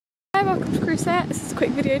Hi, welcome to Crewe SEAT. This is a quick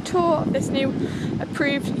video tour of this new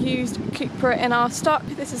approved used Cupra in our stock.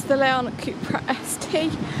 This is the Leon Cupra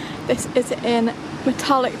ST. This is in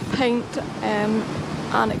metallic paint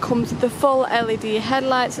and it comes with the full LED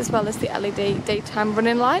headlights as well as the LED daytime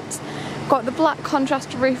running lights. Got the black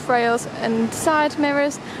contrast roof rails and side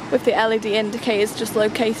mirrors with the LED indicators just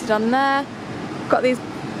located on there. Got these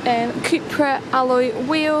Cupra alloy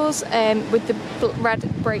wheels with the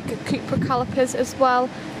red brake Cupra calipers as well.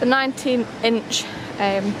 The 19-inch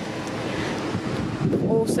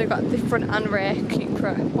also got the front and rear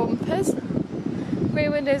Cupra bumpers. Rear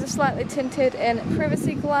windows are slightly tinted in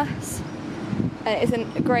privacy glass. It is in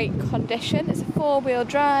great condition. It's a 4-wheel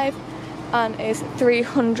drive and is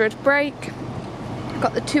 300 brake.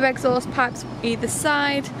 Got the 2 exhaust pipes either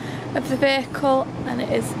side of the vehicle, and it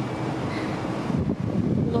is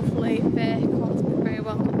lovely vehicle. It's been very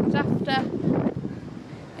well looked after.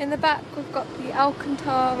 In the back we've got the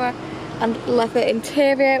Alcantara and leather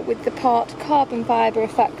interior with the part carbon fibre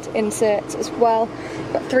effect inserts as well.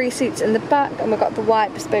 We've got 3 seats in the back and we've got the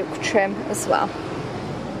white bespoke trim as well.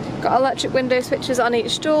 Got electric window switches on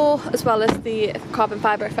each door as well as the carbon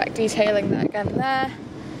fibre effect detailing there again there.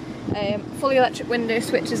 Fully electric window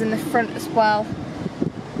switches in the front as well.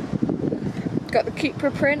 Got the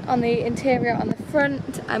Cupra print on the interior on the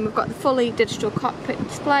front, and we've got the fully digital cockpit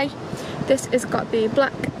display. This has got the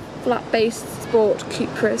black flat base sport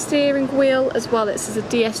Cupra steering wheel as well. This is a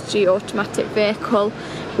DSG automatic vehicle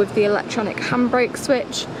with the electronic handbrake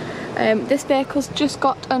switch. This vehicle's just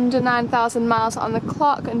got under 9,000 miles on the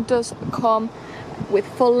clock and does come with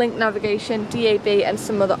full link navigation, DAB and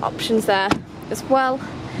some other options there as well.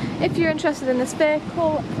 If you're interested in this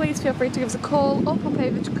vehicle, please feel free to give us a call or pop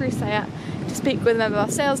over to Crewe SEAT to speak with a member of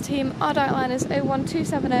our sales team. Our direct line is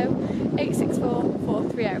 01270 864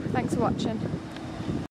 430. Thanks for watching.